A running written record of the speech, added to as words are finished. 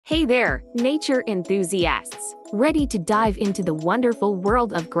Hey there, nature enthusiasts! Ready to dive into the wonderful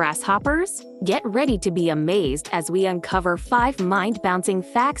world of grasshoppers? Get ready to be amazed as we uncover 5 mind-bouncing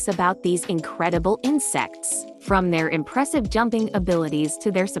facts about these incredible insects. From their impressive jumping abilities to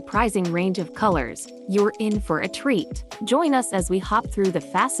their surprising range of colors, you're in for a treat. Join us as we hop through the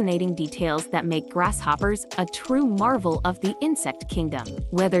fascinating details that make grasshoppers a true marvel of the insect kingdom.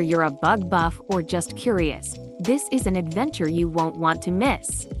 Whether you're a bug buff or just curious, this is an adventure you won't want to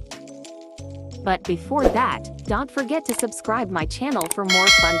miss. But before that, don't forget to subscribe my channel for more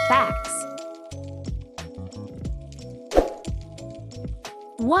fun facts.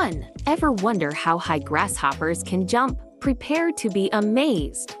 1. Ever wonder how high grasshoppers can jump? Prepare to be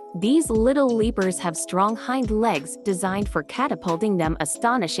amazed. These little leapers have strong hind legs designed for catapulting them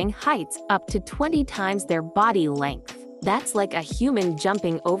astonishing heights up to 20 times their body length. That's like a human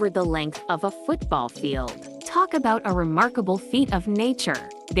jumping over the length of a football field. Talk about a remarkable feat of nature.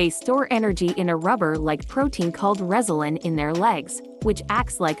 They store energy in a rubber-like protein called resilin in their legs, which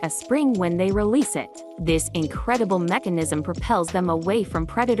acts like a spring when they release it. This incredible mechanism propels them away from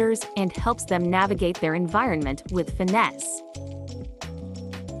predators and helps them navigate their environment with finesse.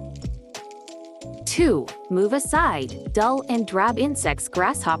 2. Move aside. Dull and drab insects.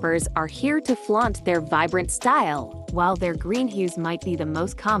 Grasshoppers are here to flaunt their vibrant style. While their green hues might be the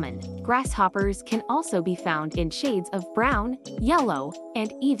most common, grasshoppers can also be found in shades of brown, yellow,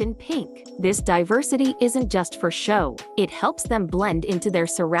 and even pink. This diversity isn't just for show. It helps them blend into their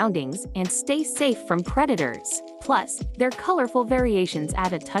surroundings and stay safe from predators. Plus, their colorful variations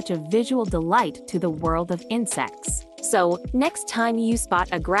add a touch of visual delight to the world of insects. So, next time you spot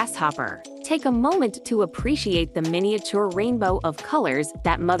a grasshopper, take a moment to appreciate the miniature rainbow of colors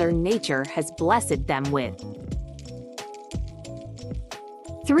that Mother Nature has blessed them with.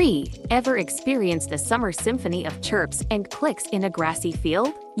 3. Ever experienced a summer symphony of chirps and clicks in a grassy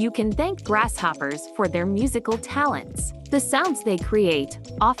field? You can thank grasshoppers for their musical talents. The sounds they create,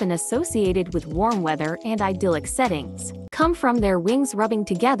 often associated with warm weather and idyllic settings, come from their wings rubbing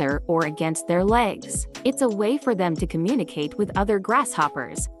together or against their legs. It's a way for them to communicate with other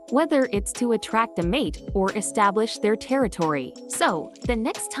grasshoppers, whether it's to attract a mate or establish their territory. So, the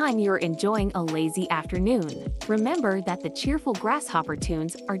next time you're enjoying a lazy afternoon, remember that the cheerful grasshopper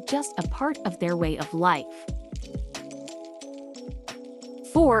tunes are just a part of their way of life.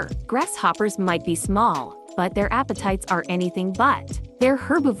 4. Grasshoppers might be small, but their appetites are anything but. They're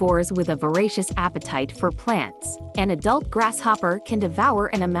herbivores with a voracious appetite for plants. An adult grasshopper can devour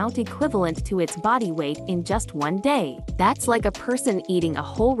an amount equivalent to its body weight in just one day. That's like a person eating a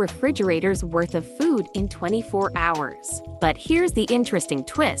whole refrigerator's worth of food in 24 hours. But here's the interesting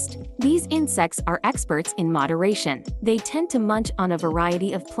twist. These insects are experts in moderation. They tend to munch on a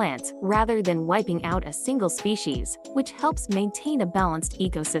variety of plants rather than wiping out a single species, which helps maintain a balanced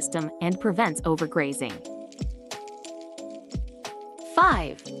ecosystem and prevents overgrazing.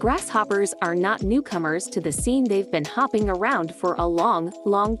 5. Grasshoppers are not newcomers to the scene. They've been hopping around for a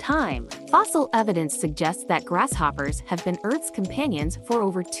long time. Fossil evidence suggests that grasshoppers have been Earth's companions for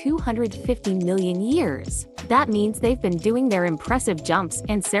over 250 million years. That means they've been doing their impressive jumps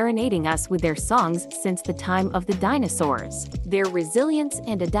and serenading us with their songs since the time of the dinosaurs. Their resilience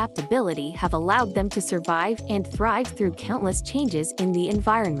and adaptability have allowed them to survive and thrive through countless changes in the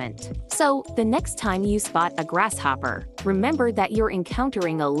environment. So, the next time you spot a grasshopper, remember that you're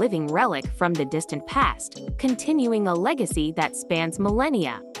encountering a living relic from the distant past, continuing a legacy that spans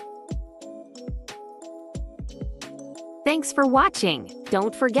millennia. Thanks for watching.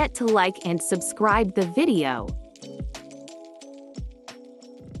 Don't forget to like and subscribe the video.